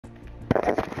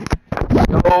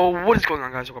Yo, what is going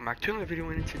on, guys? Welcome back to another video.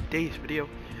 And in today's video,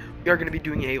 we are going to be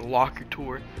doing a locker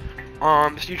tour.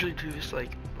 Just usually do this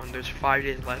like when there's 5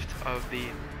 days left of the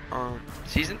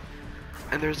season,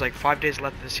 and there's like 5 days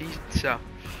left of the season. So, yeah,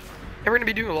 we're going to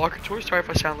be doing a locker tour. Sorry if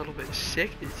I sound a little bit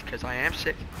sick, it's because I am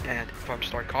sick, and if I'm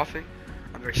starting coughing,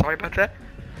 I'm very sorry about that.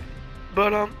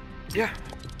 But yeah,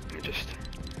 let me just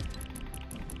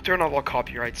turn off all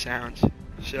copyright sounds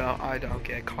so I don't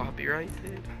get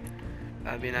copyrighted.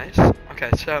 That'd be nice.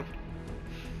 Okay, so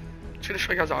just gonna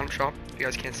show you guys the item shop if you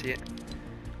guys can't see it.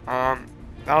 That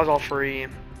was all free. I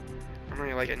don't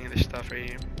really like any of this stuff right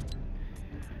here.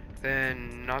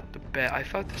 Then not the bet. I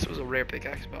thought this was a rare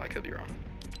pickaxe, but I could be wrong.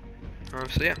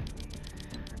 So yeah,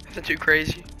 nothing too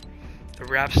crazy. The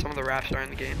wraps, some of the wraps are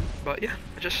in the game, but yeah,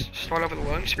 I just start off with the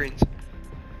loading screens.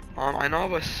 I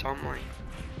know of some like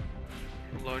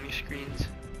loading screens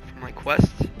from like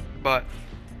quests, but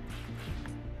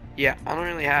yeah, I don't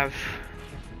really have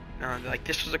like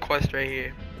this was a quest right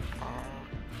here.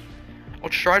 I'll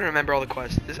try to remember all the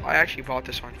quests. I actually bought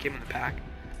this one. It came in the pack.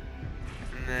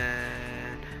 And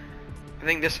then I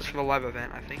think this is for the live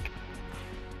event. I think.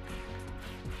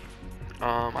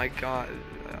 I got.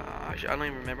 Actually, I don't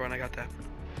even remember when I got that.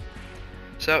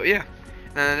 So yeah,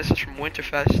 and then this is from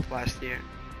Winterfest last year.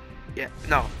 Yeah,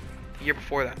 no, the year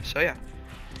before that. So yeah,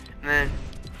 and then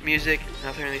music,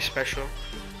 nothing really special.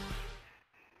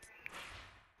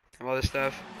 All this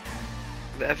stuff,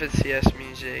 the FNCS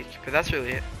music, but that's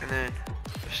really it. And then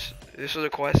this was a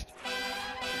quest,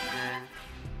 and then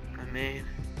I made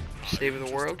Save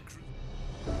the World.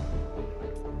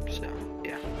 So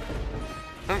yeah,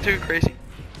 nothing too crazy.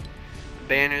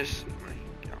 Banners,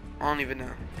 like, I don't even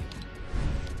know.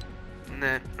 And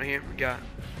then right here we got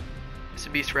it's a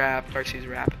Beast wrap, Dark Seas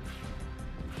wrap.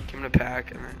 Came in a pack,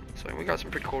 and then so we got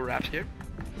some pretty cool wraps here.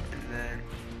 And then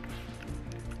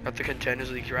got the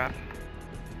Contenders League wrap.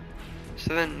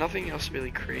 So then nothing else really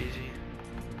crazy.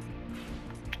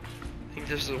 I think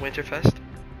this is a Winterfest.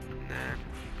 And then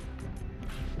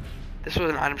this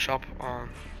was an item shop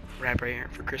wrap right here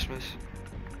for Christmas.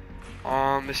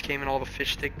 This came in all the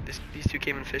fish stick. These two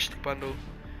came in fish stick bundle.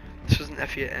 This was an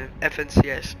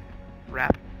FNCS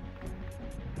wrap.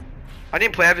 I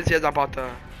didn't play FNCS. I bought the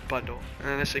bundle. And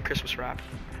then this is a Christmas wrap.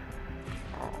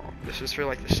 This is for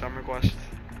like the summer quest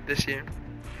this year.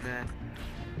 And then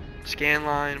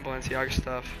Scanline, Balenciaga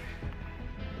stuff.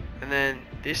 And then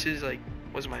this is like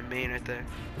was my main right there.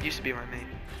 It used to be my main.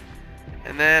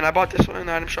 And then I bought this one in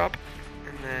the item shop.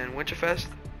 And then Winterfest.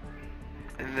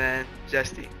 And then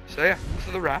Zesty. So yeah, those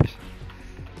are the wraps.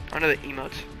 On to the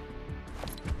emotes.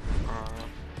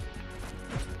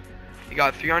 You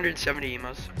got 370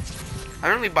 emotes. I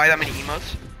don't really buy that many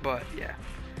emotes, but yeah.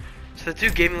 So the two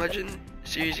Gaming Legend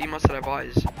series emotes that I bought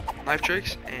is Knife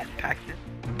Tricks and Pac-Man.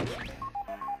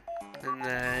 And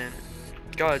then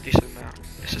got a decent amount.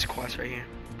 This is quest right here.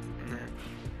 And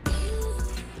then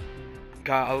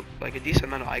got like a decent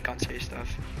amount of Icon series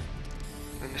stuff.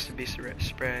 And Mr. Beast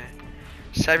spray.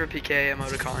 Cyber PK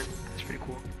emoticon. That's pretty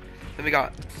cool. Then we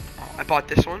got I bought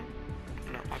this one.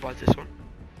 No, I bought this one.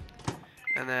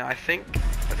 And then I think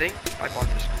I bought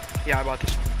this one. Yeah, I bought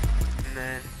this one. And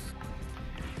then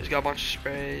just got a bunch of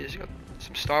sprays, got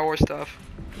some Star Wars stuff.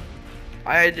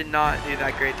 I did not do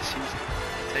that great this season.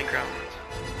 10 crown wins.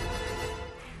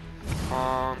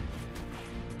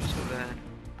 So then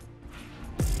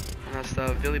and that's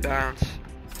the Billy Bounce.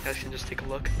 You guys can just take a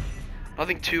look.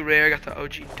 Nothing too rare, got the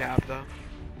OG tab though.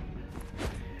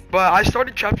 But I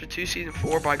started chapter 2 season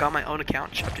 4, but I got my own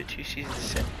account chapter 2 season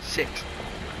 6.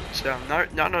 So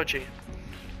not an OG.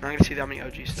 Not gonna see that many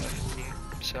OG stuff in here.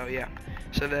 So yeah.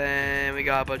 So then we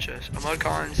got a bunch of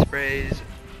emoticons, sprays.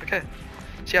 Okay.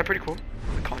 So yeah, pretty cool.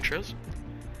 The contrails.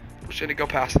 I'm just gonna go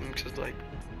past them because like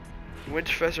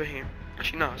Winterfest right here.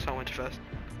 Actually no, it's not Winterfest.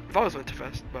 I thought it was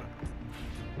Winterfest, but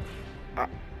I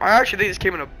actually think this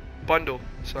came in a bundle.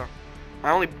 So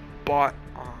I only bought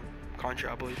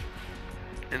Contra, I believe.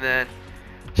 And then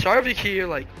sorry if you hear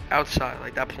like outside,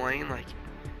 like that plane, like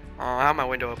I have my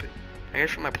window open. I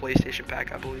guess from my PlayStation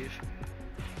pack, I believe.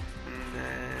 And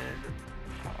then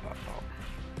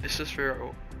this is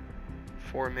for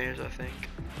 4 mayors, I think.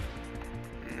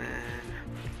 And then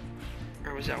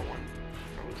where was that one?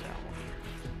 Where was that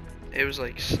one? It was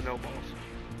like snowballs.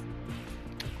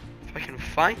 If I can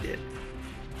find it.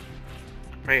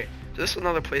 Right. So this is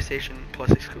another PlayStation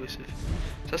Plus exclusive.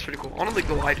 So that's pretty cool. One of the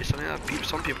gliders, something that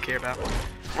some people care about. I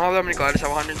don't have that many gliders. I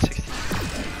have 160.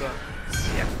 But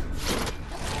yeah.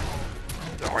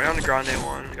 The Ariana Grande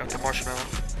one. We got the Marshmallow.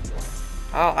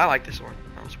 Oh, I like this one.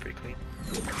 That was pretty clean.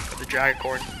 Got the Dragon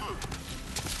Cord.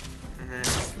 And then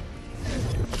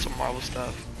some Marvel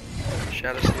stuff.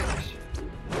 Shadow Steelers.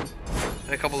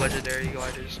 And a couple legendary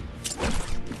gliders.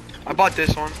 I bought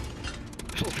this one.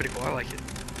 This one's pretty cool. I like it.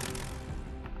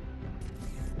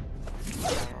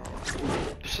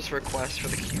 This is for a quest for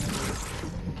the cube.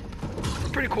 It's a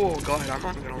pretty cool glide. I'm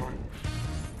not gonna lie.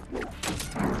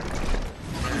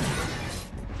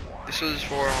 This was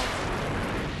for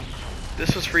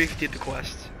this was free if you did the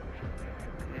quest.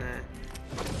 And then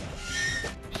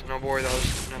snowboard, that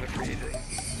was another free thing.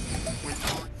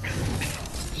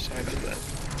 Sorry about that.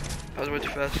 That was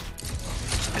Winterfest.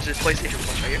 This is PlayStation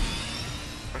Plus right here.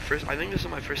 My first, I think this is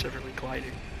my first ever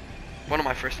glider. One of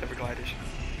my first ever gliders.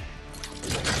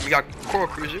 We got Coral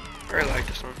Cruiser. I really like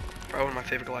this one. Probably one of my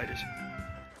favorite gliders.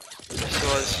 This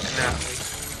was in that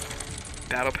like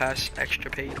Battle Pass extra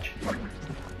page.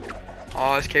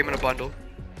 Oh, this came in a bundle.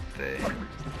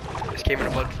 This came in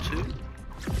a bundle too.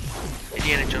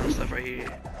 Indiana Jones stuff right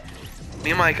here.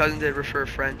 Me and my cousin did refer a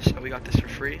friend, so we got this for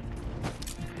free.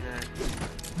 And then,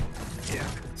 yeah.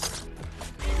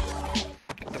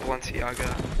 The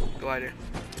Balenciaga glider.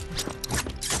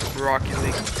 Rocky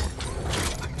League.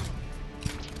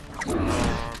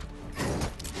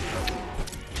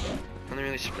 Nothing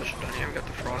really special down here. We got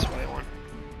the Frostbite one.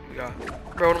 We got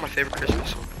probably one of my favorite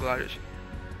Christmas gliders.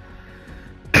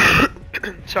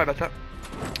 Sorry about that.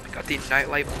 Got the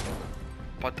Nightlight.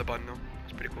 Bought the bundle.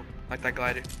 It's pretty cool. Like that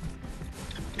glider.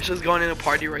 This was going into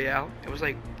Party Royale. It was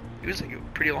like a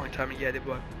pretty long time to get it,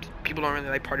 but people don't really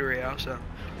like Party Royale, so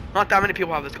not that many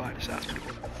people have this glider, so that's pretty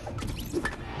cool.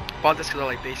 Bought this because I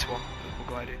like baseball. Cool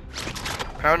glider.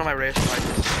 Probably one of my rarest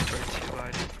gliders. The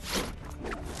glider.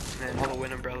 And then all the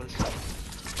wind umbrellas.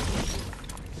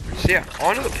 So yeah,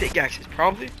 on to the pickaxes.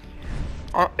 Probably.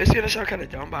 It's gonna sound kind of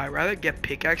dumb, but I'd rather get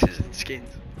pickaxes than skins.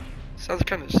 Sounds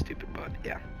kind of stupid, but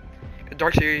yeah. Got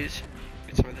Dark Series.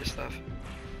 Get some of this stuff.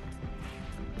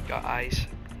 Got ice.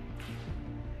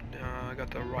 I got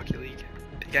the Rocky League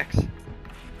pickaxe.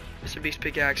 Mr. Beast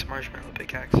pickaxe, Marshmallow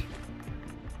pickaxe.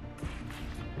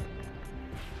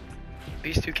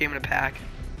 These two came in a pack.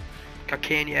 Got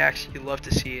Candy Axe, you love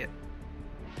to see it.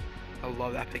 I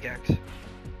love that pickaxe.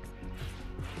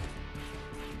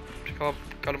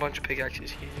 Got a bunch of pickaxes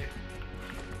here.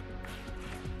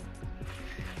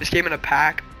 This came in a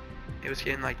pack. It was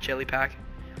getting like jelly pack.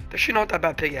 They're actually not that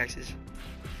bad pickaxes.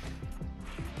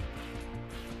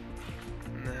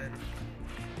 And then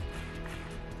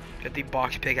got the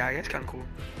box pickaxe. That's kind of cool.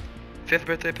 5th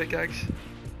birthday pickaxe.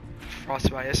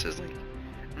 Frostbite. This is like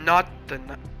not the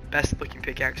best looking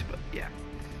pickaxe, but yeah.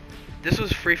 This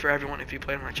was free for everyone if you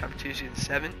played on my Chapter 2 Season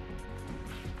 7.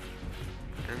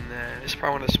 And then this is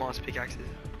probably one of the smallest pickaxes.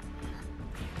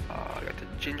 I got the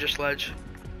Ginger Sledge.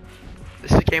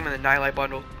 This came in the Nightlight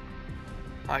bundle.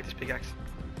 I like this pickaxe.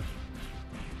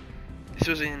 This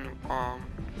was in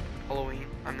Halloween.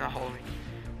 I'm not Halloween.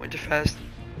 Winterfest.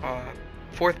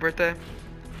 4th birthday.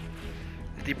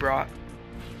 The brought.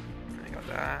 I got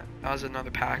that. That was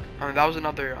another pack. That was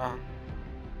another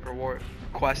reward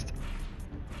quest.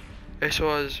 This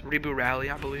was Reboot Rally,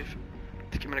 I believe.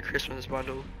 This came in a Christmas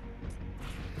bundle.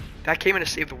 That came in a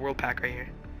Save the World pack right here.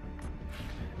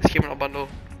 This came in a bundle.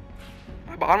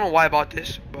 I don't know why I bought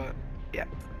this, but yeah.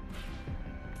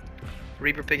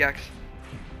 Reaper pickaxe.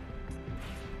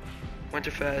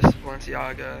 Winterfest,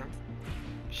 Balenciaga,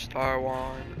 Star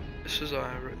Wand. This is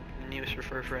a newest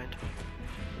refer friend.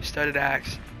 Studded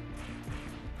axe.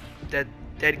 Dead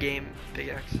game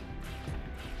pickaxe.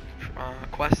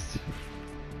 Quests.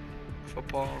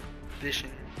 Football. Vision.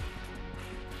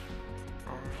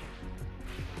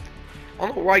 I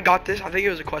don't know where I got this. I think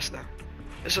it was a quest though.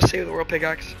 This is Save the World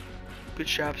pickaxe.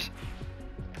 Bootstraps.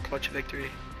 Clutch Victory.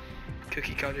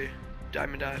 Cookie Cutter.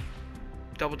 Diamond Dive.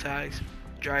 Double Tags.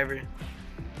 Driver.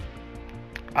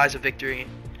 Eyes of Victory.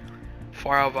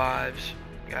 Far Out Vibes.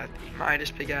 Got the Midas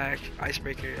pickaxe.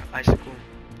 Icebreaker. Icicle.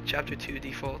 Chapter 2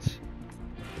 defaults.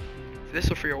 This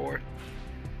is a free award.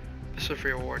 This is a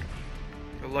free award.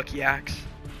 A Lucky Axe.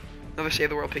 Another Save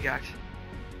the World pickaxe.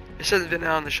 This has been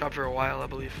out in the shop for a while, I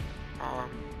believe.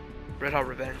 Red Hot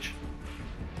Revenge.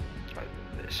 Got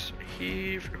this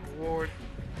here for award.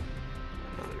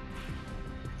 Another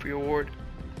free award.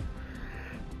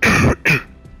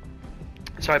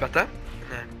 Sorry about that.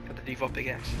 And then got the default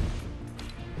pickaxe.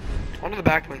 On to the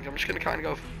backlinks. I'm just gonna kind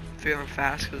of go through them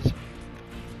fast because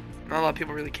not a lot of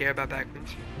people really care about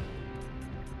backlinks.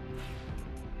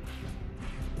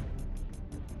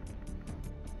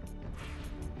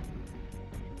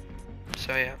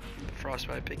 So yeah, the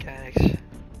Frostbite pickaxe.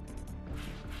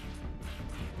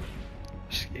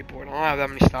 Skateboard. I don't have that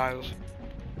many styles.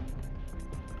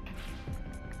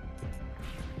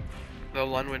 The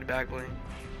Lunwood backbling.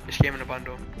 This came in a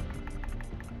bundle.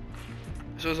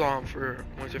 This was for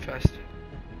Winterfest.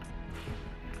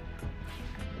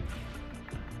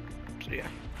 So yeah.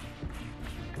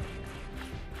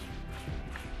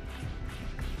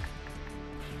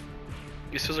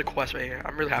 This was a quest right here.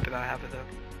 I'm really happy that I have it though.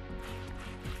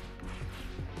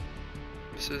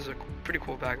 This is a pretty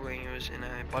cool bag bling. It was in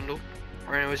a bundle,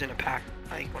 or it was in a pack.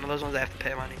 Like one of those ones I have to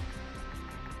pay money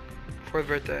for the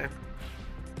birthday.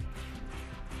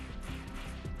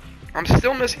 I'm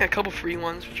still missing a couple free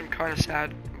ones, which I'm kind of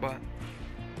sad, but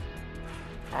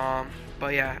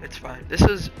yeah, it's fine. This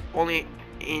is only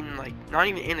in like not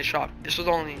even in the shop. This was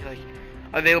only like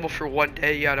available for one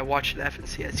day. You gotta watch the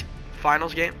FNCS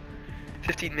finals game,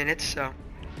 15 minutes. So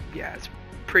yeah, it's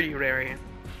pretty rare here.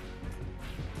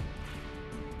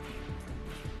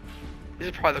 This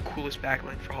is probably the coolest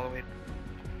backline for Halloween.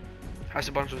 Has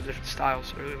a bunch of different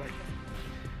styles. I really like.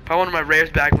 Probably one of my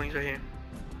rarest backlinks right here.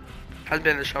 Hasn't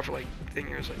been in the shop for like, I think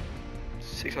it was like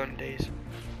 600 days.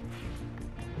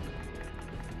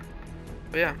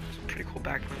 But yeah, it's pretty cool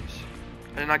backlinks.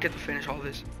 I did not get to finish all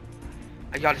this.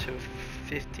 I got it to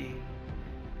 50.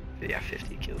 Yeah,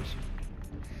 50 kills.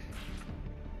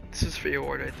 This is for your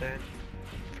award right there.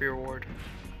 For your award.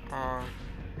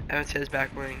 MTS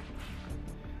backbling.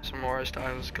 Some more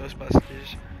styles,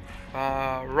 Ghostbusters.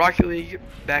 Rocket League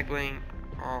backbling.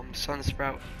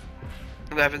 Sunsprout.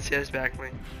 The FNCS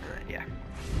backbling. Yeah.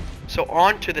 So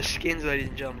on to the skins, ladies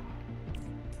and gentlemen.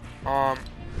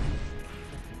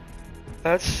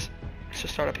 Let's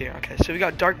just start up here. Okay, so we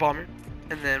got Dark Bomber,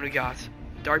 and then we got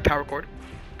Dark Power Cord.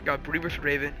 We got Rebirth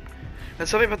Raven. And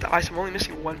something about the ice, I'm only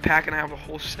missing one pack, and I have a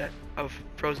whole set of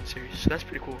Frozen series, so that's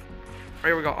pretty cool. Right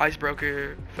here we got Ice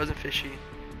Broker, Frozen Fishy,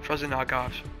 Frozen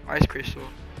Knockoffs, Ice Crystal,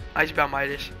 Icebound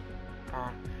Midas,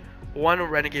 one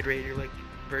Renegade Raider like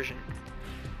version.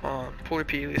 Polar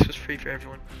P, this was free for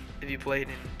everyone if you played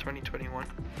in 2021.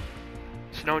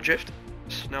 Snowdrift,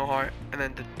 Snowheart, and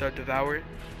then the Devourer.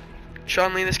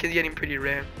 Chun-Li, this kid's getting pretty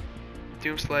rare.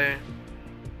 Doomslayer,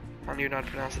 I don't even know how to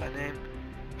pronounce that name.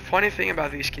 Funny thing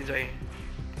about these skins right here.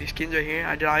 These skins right here,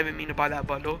 I did not even mean to buy that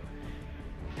bundle.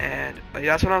 And like,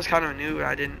 that's when I was kind of new and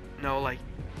I didn't know like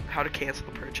how to cancel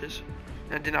the purchase.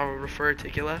 And I didn't have a refer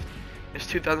ticket left. It's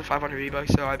 2,500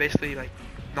 V-Bucks, so I basically like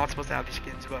not supposed to have these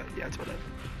skins, but yeah, it's whatever.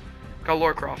 Got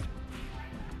Lara Croft.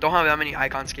 Don't have that many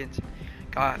icon skins.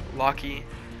 Got Loki,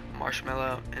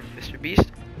 Marshmallow, and Mr.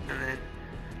 Beast. And then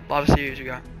Lava Series, we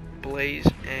got Blaze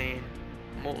and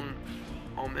Molten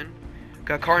Omen.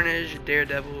 Got Carnage,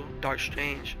 Daredevil, Dark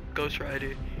Strange, Ghost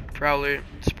Rider, Prowler,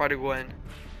 Spider-Gwen,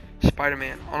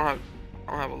 Spider-Man. I don't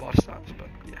have a lot of styles, but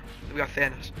yeah. We got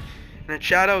Thanos. And then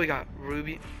Shadow, we got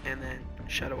Ruby, and then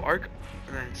Shadow Arc,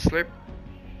 and then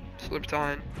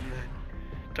Slurpton, and then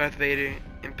Darth Vader,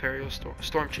 Imperial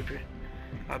Stormtrooper,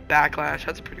 Backlash.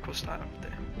 That's a pretty cool style right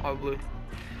there, all blue.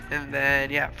 And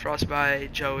then yeah,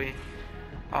 Frostbite, Joey.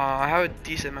 I have a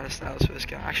decent amount of styles for this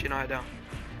guy. Actually, no, I don't.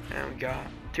 And we got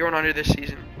Tier 100 this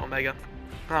season, Omega,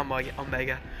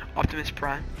 Optimus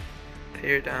Prime,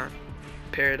 Paradigm,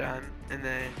 and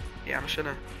then yeah, I'm just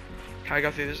gonna kind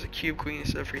of go through. This is a Cube Queen, this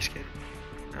is a free skin.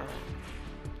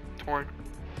 Torn,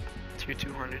 Tier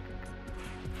 200.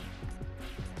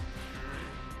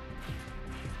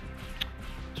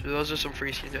 So those are some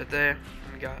free skins right there.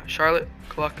 And we got Charlotte,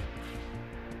 Cluck,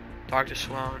 Dr.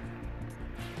 Sloan,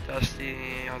 Dusty,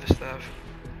 all this stuff.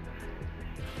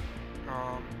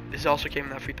 This also came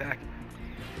in that free pack.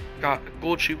 Got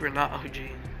Gold Trooper, not OG,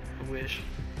 I wish.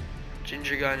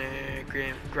 Ginger Gunner,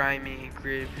 Grimy,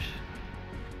 Gribbs,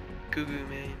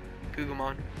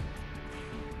 Gugumon.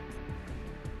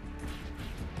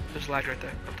 There's lag right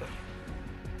there. Up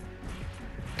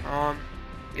there.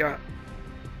 Yeah.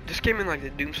 This came in like the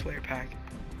Doomslayer pack.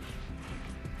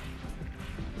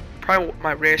 Probably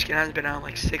my rare skin hasn't been out in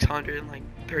like 600 in like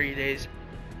 30 days.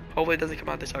 Hopefully it doesn't come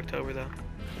out this October though.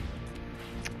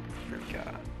 Then we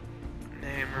got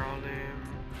Emerald,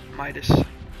 Midas.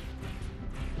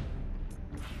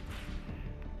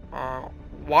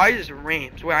 Why is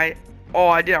Rams? Wait,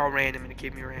 I did all random and it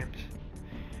gave me Rams.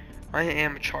 I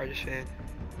am a Chargers fan.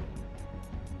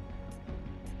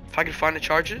 If I could find the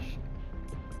Chargers.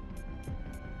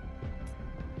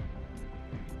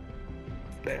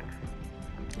 There.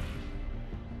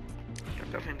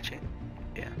 Definitely change.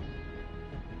 Yeah.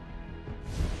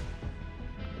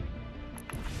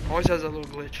 Always has a little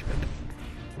glitch.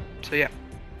 So yeah.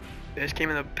 This came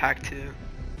in the pack too.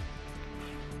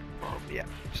 Yeah.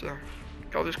 So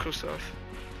got all this cool stuff.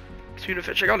 Tuna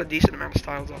Fish, I got a decent amount of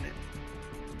styles on it.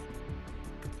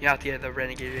 Yeah, yeah, the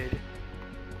Renegade.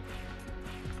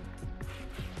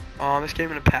 This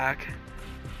came in a pack.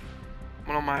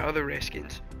 One of my other race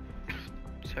skins.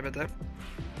 Sorry about that.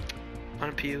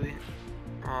 Unappealing.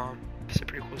 This is a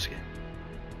pretty cool skin.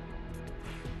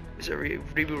 This is a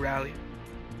Reboot Rally.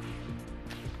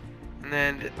 And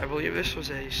then I believe this was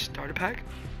a starter pack.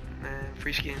 And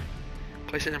free skin.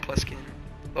 Place it in plus skin.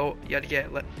 Oh, you had to get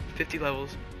 50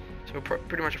 levels. So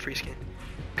pretty much a free skin.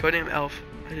 Codename Elf.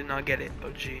 I did not get it.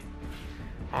 OG.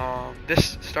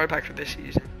 This starter pack for this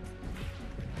season.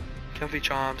 Comfy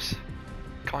Chomps.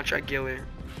 Contract Giller.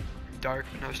 Dark.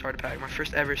 No starter pack. My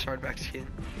first ever starter pack skin.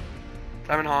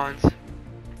 Diamond Hans.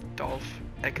 Dolph.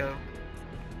 Echo.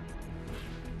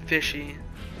 Fishy.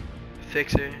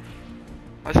 Fixer.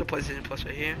 Also PlayStation Plus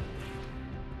right here.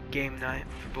 Game Night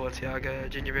for Balenciaga.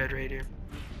 Gingerbread Raider.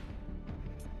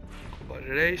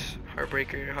 Cold-Blooded Ace.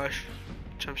 Heartbreaker. Hush.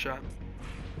 Jump Shot.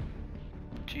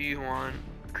 G1.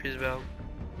 Crisbell.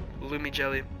 Lumi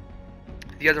Jelly.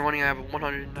 If you guys are wondering, I have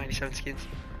 197 skins.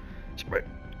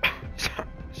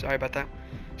 Sorry about that.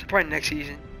 So probably next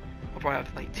season, I'll probably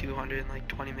have like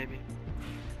 220 maybe.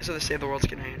 This is the Save the World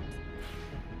skin right here.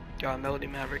 Got Melody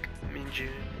Maverick, Minju,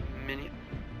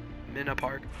 Minna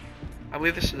Park. I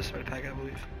believe this is the starter pack, I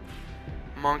believe.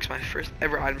 Monk's my first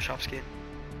ever item shop skin.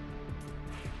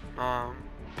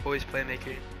 Poise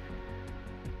Playmaker.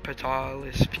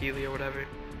 Patalis, Peely or whatever.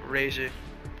 Razor.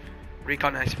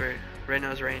 Recon Expert.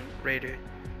 Red-Nose Raider.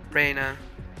 Reyna.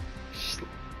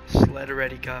 Sled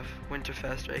Ready Cuff.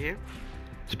 Winterfest right here.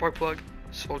 Sparkplug.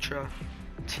 Sultra.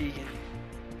 Tegan.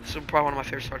 This is probably one of my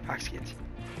favorite starter pack skins.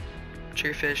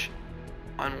 Triggerfish.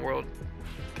 Unworld.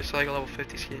 This is like a level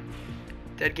 50 skin.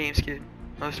 Dead Game skin.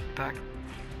 Most pack.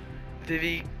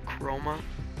 Vivi Chroma.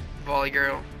 Volley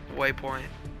Girl. Waypoint.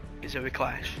 Zoe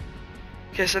Clash.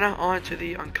 Okay, so now on to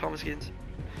the uncommon skins.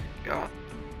 Got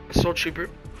Assault Trooper.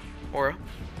 Aura.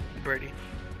 Birdie.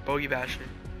 Bogey Bastion.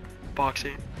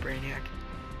 Boxer. Brainiac.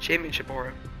 Championship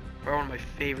Aura. Probably one of my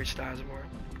favorite styles of Aura.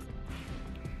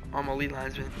 Elite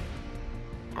Linesman.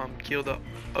 Kill the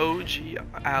OG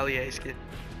Allier skin.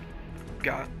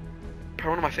 Got probably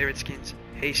one of my favorite skins.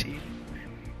 Hayseed.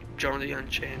 John the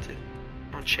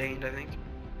Unchained, I think.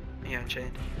 Yeah,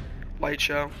 Unchained. Light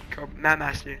Show. Map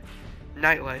Master.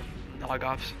 Nightlight.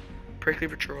 Knock-offs. Prickly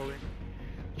Patroller.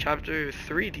 Chapter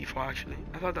 3 default actually.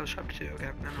 I thought that was chapter 2. Okay,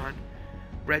 never mind.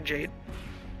 Red Jade.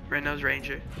 Red Nose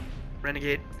Ranger.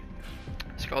 Renegade.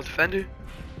 Skull Defender.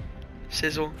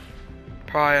 Sizzle.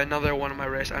 Probably another one of my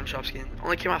rarest item shop skins.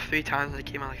 Only came out 3 times and it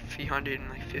came out like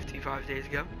 355 days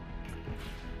ago.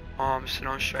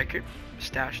 Snow Striker.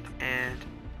 Stashed. And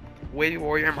Wavy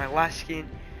Warrior. And my last skin,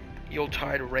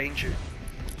 Yuletide Ranger.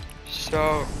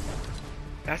 So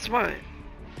that's my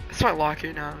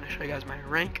locker. Now I'm gonna show you guys my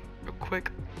rank real quick,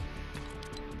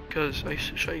 because I used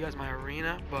to show you guys my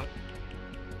arena, but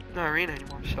no arena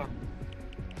anymore. So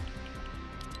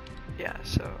yeah,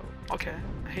 so okay,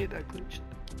 I hate that glitch.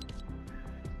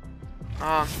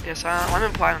 Yes, I'm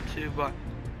in platinum too, but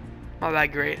not that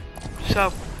great. So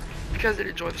if you guys did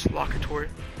enjoy this locker tour,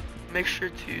 make sure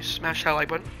to smash that like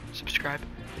button, subscribe,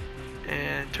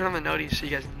 and turn on the noties so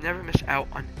you guys never miss out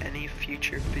on any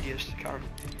future videos to come.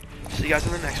 See you guys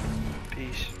in the next one.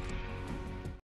 Peace.